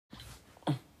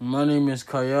My name is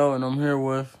Kyle, and I'm here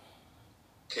with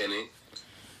Kenny.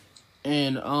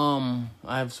 And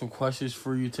I have some questions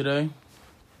for you today.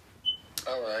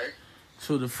 All right.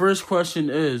 So the first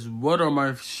question is, what are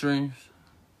my strengths?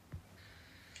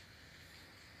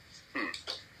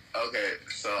 Okay,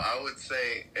 so I would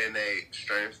say in a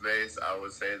strength base, I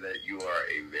would say that you are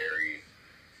a very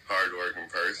hardworking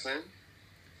person.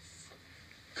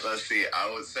 Let's see,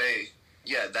 I would say,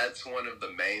 yeah, that's one of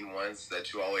the main ones,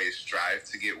 that you always strive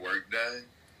to get work done.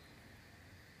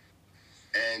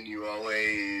 And you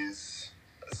always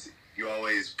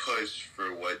push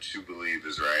for what you believe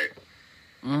is right.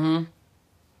 Mm-hmm.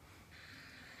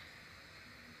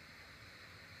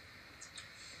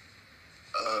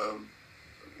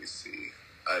 Let me see.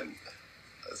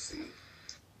 Let's see.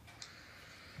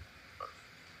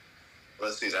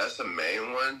 Let's see, that's the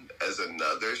main one. As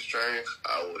another strength,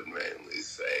 I would mainly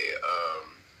say,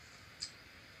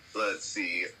 let's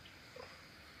see.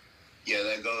 Yeah,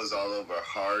 that goes all over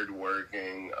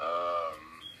hardworking.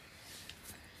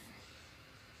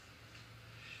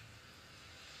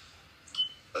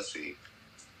 Let's see.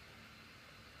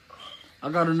 I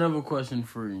got another question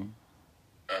for you.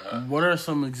 What are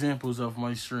some examples of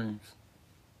my strengths?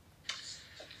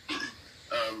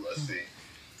 Let's see.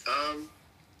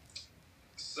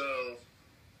 So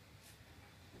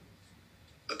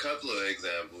a couple of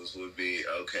examples would be,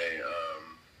 okay,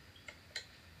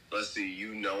 let's see,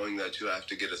 you knowing that you have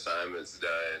to get assignments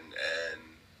done and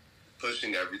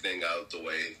pushing everything out the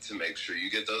way to make sure you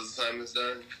get those assignments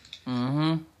done.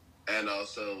 Mm-hmm. And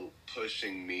also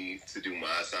pushing me to do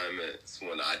my assignments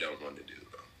when I don't want to do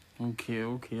them.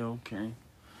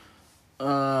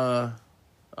 Okay.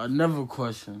 Another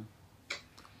question.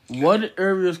 What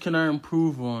areas can I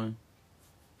improve on?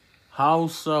 How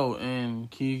so? And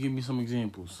can you give me some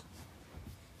examples?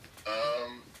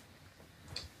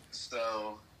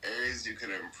 So areas you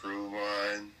could improve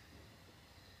on.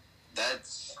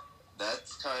 That's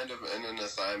kind of in an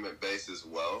assignment base as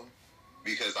well,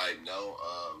 because I know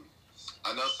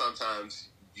sometimes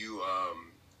you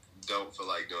don't feel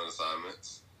like doing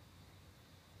assignments.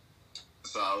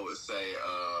 So I would say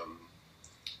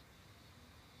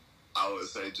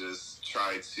just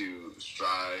try to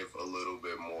strive a little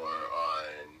bit more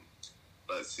on,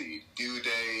 let's see, due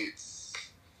dates,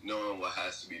 knowing what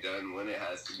has to be done, when it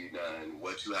has to be done,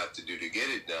 what you have to do to get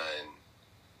it done,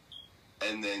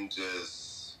 and then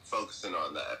just focusing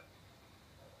on that.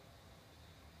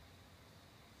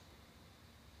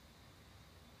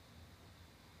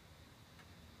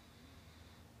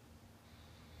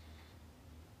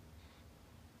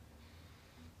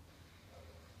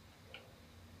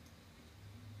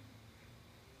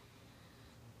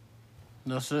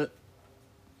 That's it?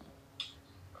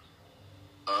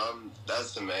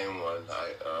 That's the main one.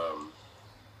 I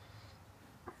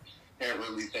can't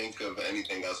really think of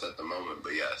anything else at the moment,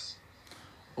 but yes.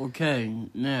 Okay,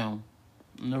 now,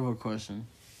 another question.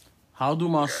 How do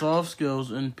my soft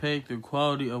skills impact the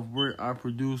quality of work I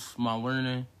produce, my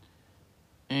learning,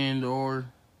 and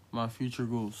or my future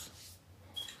goals?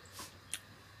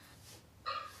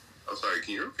 I'm sorry,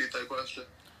 can you repeat that question?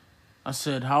 I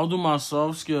said, how do my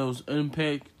soft skills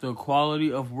impact the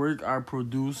quality of work I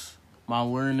produce, my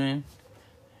learning,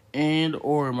 and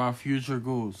or my future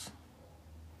goals?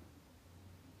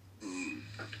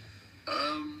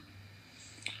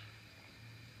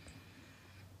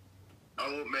 I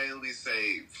would mainly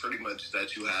say pretty much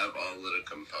that you have all of the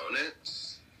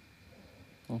components.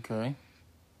 Okay.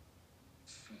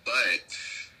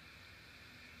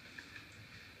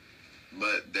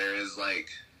 But there is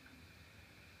like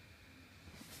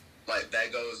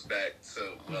that goes back to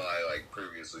what I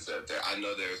previously said there. I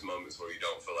know there's moments where you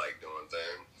don't feel like doing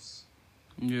things.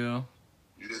 Yeah.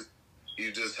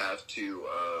 You just have to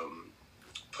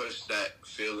push that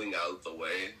feeling out the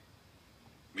way,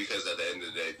 because at the end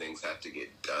of the day, things have to get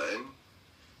done.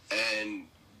 And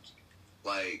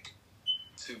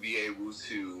to be able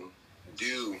to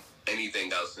do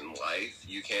anything else in life,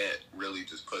 you can't really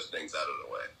just push things out of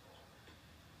the way.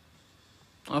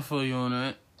 I feel you on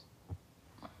that.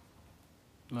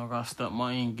 I gotta step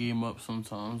my end game up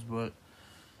sometimes, but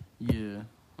yeah,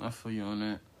 I feel you on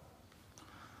that.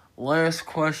 Last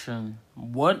question.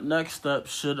 What next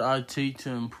steps should I take to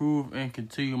improve and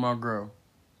continue my growth?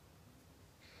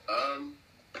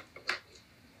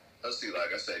 Let's see,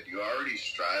 like I said, you already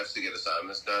strive to get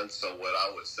assignments done, so what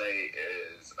I would say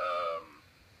is,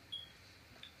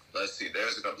 let's see,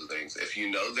 there's a couple of things. If you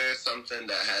know there's something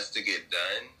that has to get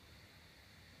done,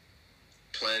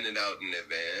 plan it out in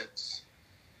advance.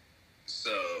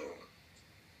 So,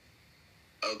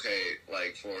 okay,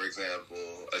 for example,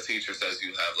 a teacher says you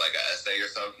have an essay or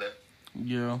something.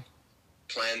 Yeah.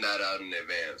 plan that out in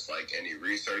advance. Like any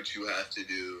research you have to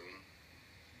do,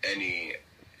 any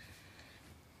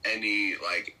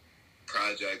like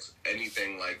projects,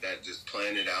 anything like that, just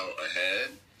plan it out ahead.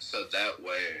 So that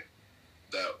way,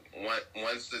 that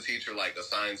once the teacher like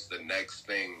assigns the next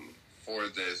thing for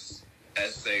this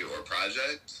essay or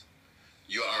project,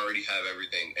 you already have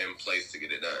everything in place to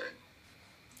get it done.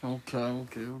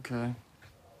 Okay.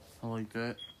 I like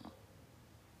that.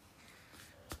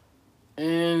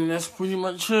 And that's pretty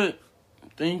much it.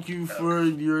 Thank you for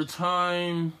your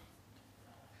time,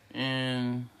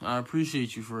 and I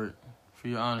appreciate you for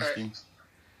your honesty.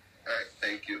 All right.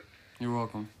 Thank you. You're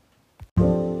welcome.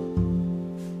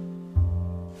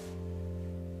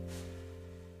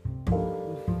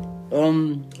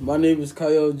 My name is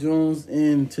Kyle Jones,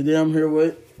 and today I'm here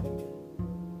with...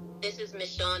 This is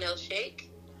Michonne El Sheikh.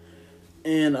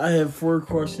 And I have 4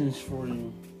 questions for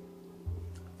you.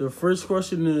 The first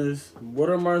question is, what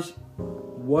are my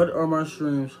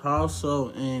streams, how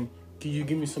so, and can you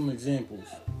give me some examples?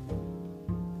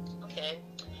 Okay.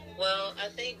 Well, I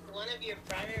think one of your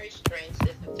primary strengths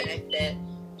is the fact that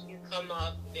you come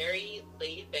off very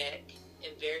laid back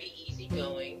and very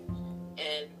easygoing,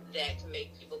 and that can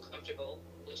make people comfortable,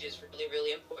 which is really,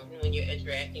 really important when you're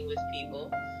interacting with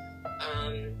people.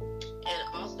 And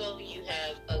also, you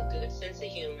have a good sense of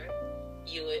humor.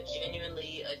 You are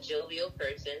genuinely a jovial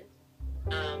person.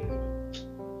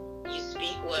 You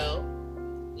speak well.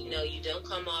 You don't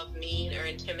come off mean or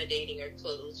intimidating or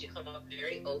closed. You come off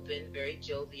very open, very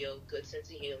jovial, good sense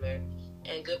of humor,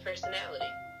 and good personality.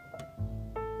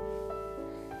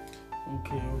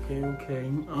 Okay.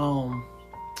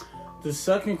 The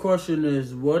second question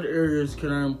is, what areas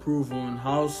can I improve on?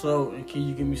 How so? And can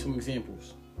you give me some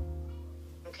examples?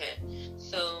 Okay.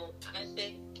 So, I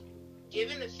think,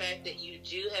 given the fact that you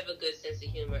do have a good sense of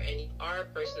humor and you are a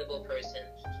personable person,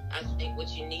 I think what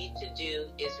you need to do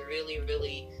is really,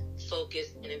 really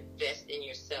focus and invest in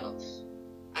yourself.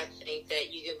 I think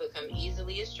that you can become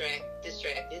easily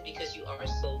distracted because you are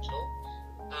social.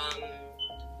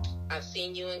 I've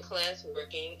seen you in class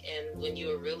working, and when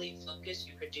you are really focused,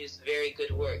 you produce very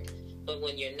good work. But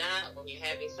when you're not, when you're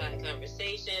having side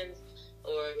conversations,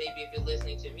 or maybe if you're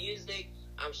listening to music,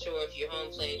 I'm sure if you're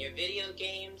home playing your video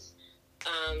games,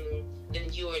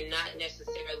 then you are not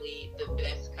necessarily the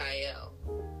best Kyle.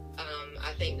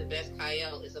 I think the best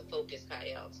Kyle is a focused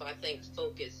Kyle. So I think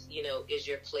focus, is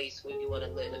your place where you want to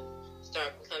live.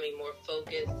 Start becoming more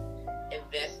focused,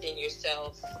 invest in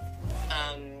yourself,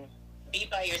 be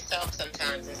by yourself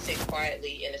sometimes and sit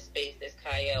quietly in a space that's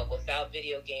Kyle, without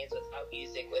video games, without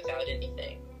music, without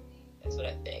anything. That's what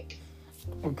I think.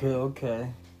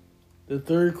 Okay. The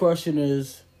third question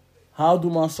is, how do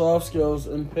my soft skills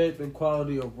impact the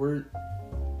quality of work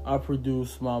I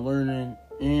produce, my learning,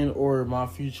 and or my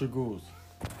future goals?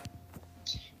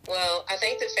 Well, I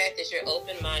think the fact that you're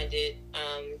open-minded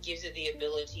gives you the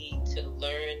ability to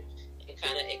learn and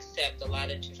kind of accept a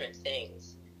lot of different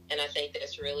things. And I think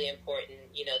that's really important,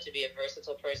 to be a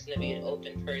versatile person, to be an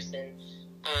open person,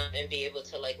 and be able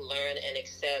to learn and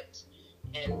accept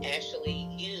and actually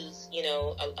use,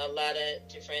 a lot of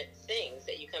different things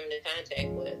that you come into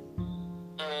contact with.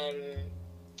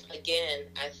 Again,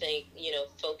 I think,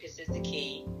 focus is the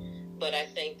key, but I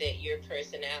think that your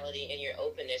personality and your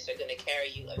openness are going to carry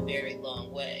you a very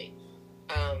long way.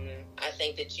 I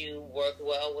think that you work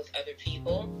well with other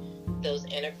people. Those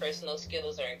interpersonal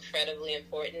skills are incredibly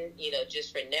important,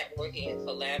 just for networking and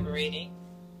collaborating.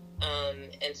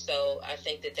 And so I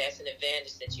think that that's an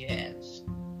advantage that you have.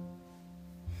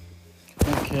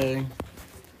 Okay.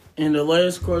 And the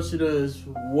last question is,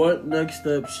 what next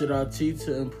steps should I take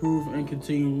to improve and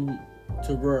continue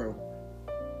to grow?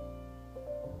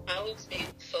 I would say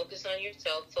focus on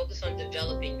yourself, focus on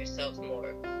developing yourself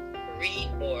more, read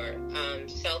more,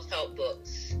 self-help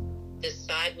books.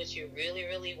 Decide what you really,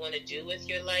 really want to do with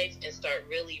your life and start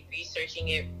really researching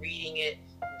it, reading it,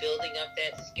 building up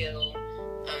that skill,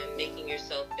 making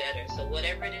yourself better. So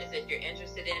whatever it is that you're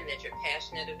interested in, that you're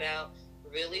passionate about,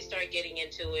 really start getting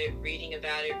into it, reading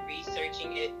about it,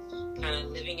 researching it, kind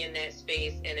of living in that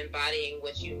space and embodying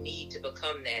what you need to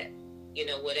become that.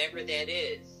 Whatever that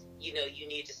is, you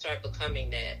need to start becoming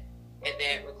that. And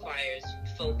that requires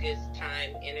focus,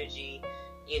 time, energy,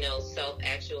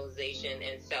 self-actualization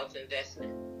and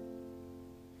self-investment.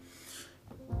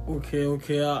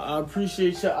 Okay. I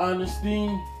appreciate your honesty.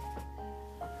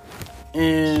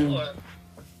 And sure.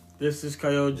 This is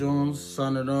Kyle Jones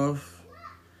signing off.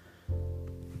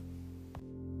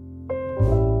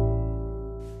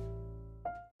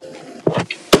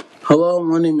 Hello,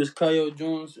 my name is Kyle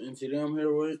Jones, and today I'm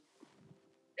here with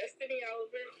Destiny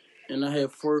Albert. And I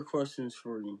have 4 questions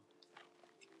for you.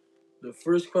 The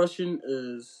first question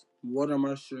is, what are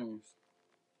my strengths?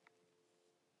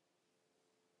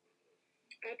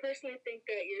 I personally think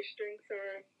that your strengths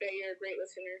are that you're a great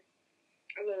listener.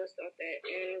 I've always thought that.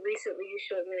 And recently you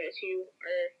showed me that you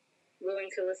are willing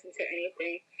to listen to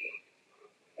anything,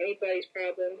 anybody's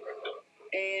problem.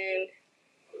 And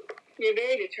you're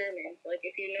very determined. Like,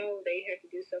 if you know that you have to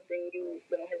do something, you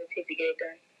don't hesitate to get it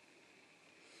done.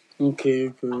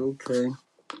 Okay.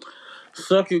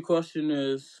 Second question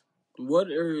is,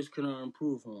 what areas can I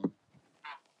improve on?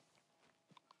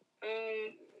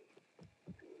 I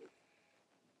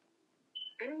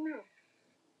don't know.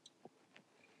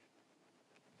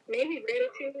 Maybe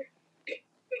gratitude.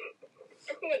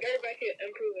 I feel like everybody can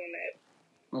improve on that.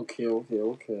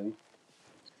 Okay.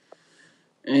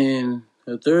 And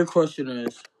the third question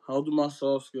is, how do my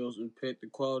soft skills impact the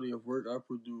quality of work I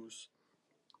produce,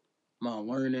 my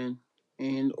learning,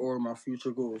 and or my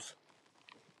future goals?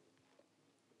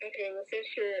 Okay, well, since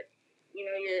you're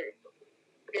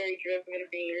very driven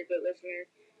and you're a good listener,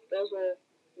 those will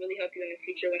really help you in the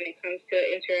future when it comes to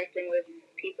interacting with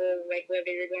people, like whether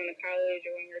you're going to college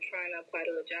or when you're trying to apply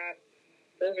to a job.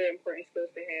 Those are important skills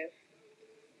to have.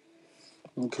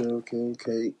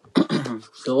 Okay.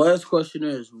 The last question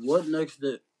is, what next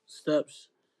steps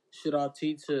should I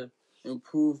take to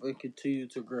improve and continue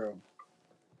to grow?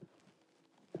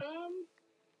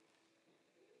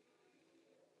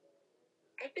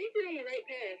 I think you're on the right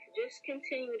path. Just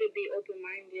continue to be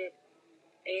open-minded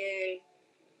and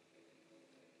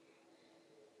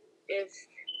just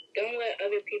don't let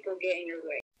other people get in your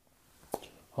way.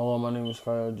 Hello, my name is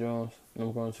Kyle Jones, and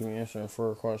I'm going to be answering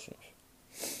 4 questions.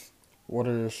 What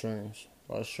are your strengths?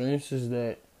 My strengths is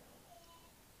that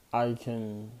I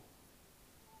can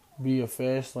be a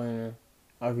fast learner,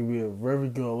 I can be a very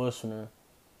good listener,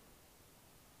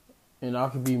 and I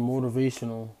can be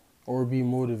motivational or be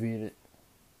motivated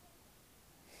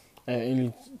at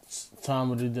any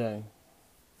time of the day.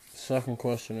 Second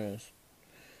question is,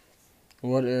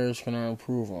 what areas can I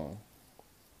improve on?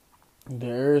 The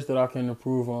areas that I can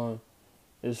improve on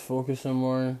is focusing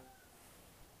more,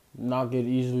 not get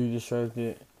easily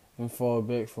distracted, and fall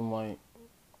back from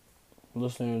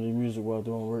listening to music while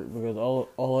doing work, because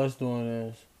all that's doing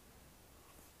is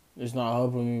it's not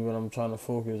helping me when I'm trying to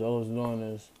focus. All it's doing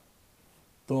is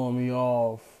throwing me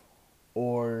off,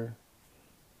 or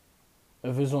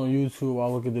if it's on YouTube,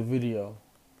 I'll look at the video.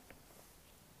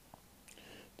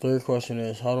 Third question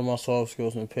is, how do my soft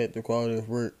skills impact the quality of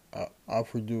work I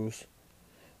produce,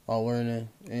 my learning,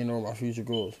 and or my future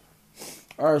goals?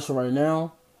 Alright, so right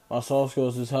now, my soft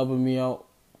skills is helping me out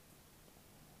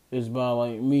is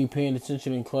by me paying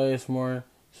attention in class more.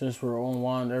 Since we're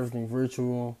online, everything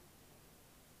virtual,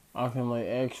 I can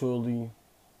actually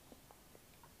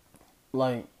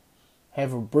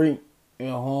have a break at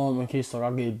home in case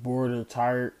I get bored or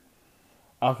tired.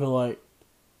 I can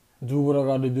do what I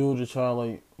got to do to try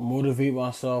to motivate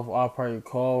myself. I'll probably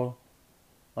call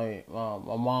my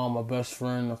mom, my best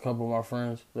friend, a couple of my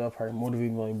friends. They'll probably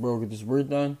motivate me bro, get this work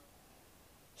done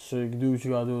so you can do what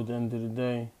you gotta do at the end of the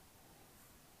day.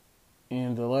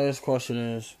 And the last question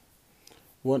is,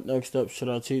 what next steps should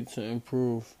I take to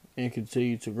improve and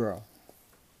continue to grow?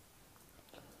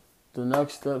 The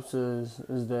next steps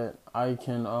is that I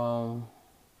can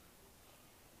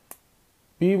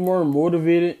be more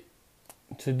motivated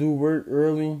to do work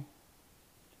early,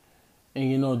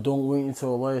 and don't wait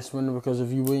until the last minute, because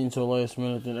if you wait until the last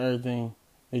minute, then everything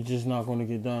is just not going to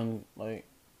get done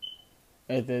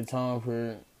at that time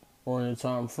period or in the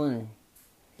time frame.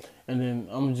 And then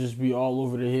I'm going to just be all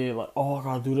over the head I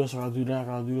gotta do this, I gotta do that, I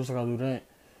gotta do this, I gotta do that.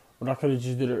 But I could have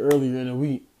just did it earlier in the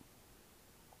week.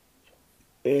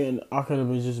 And I could have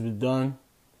been done.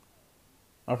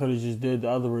 I could have just did the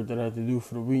other work that I had to do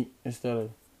for the week instead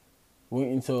of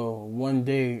waiting until one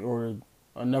day or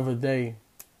another day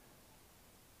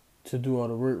to do all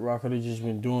the work, where I could have just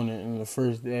been doing it in the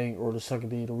first day or the second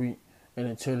day of the week and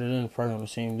then turn it in probably on the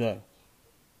same day.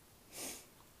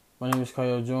 My name is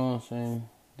Kyle Jones, and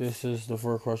this is the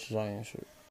 4 questions I answered.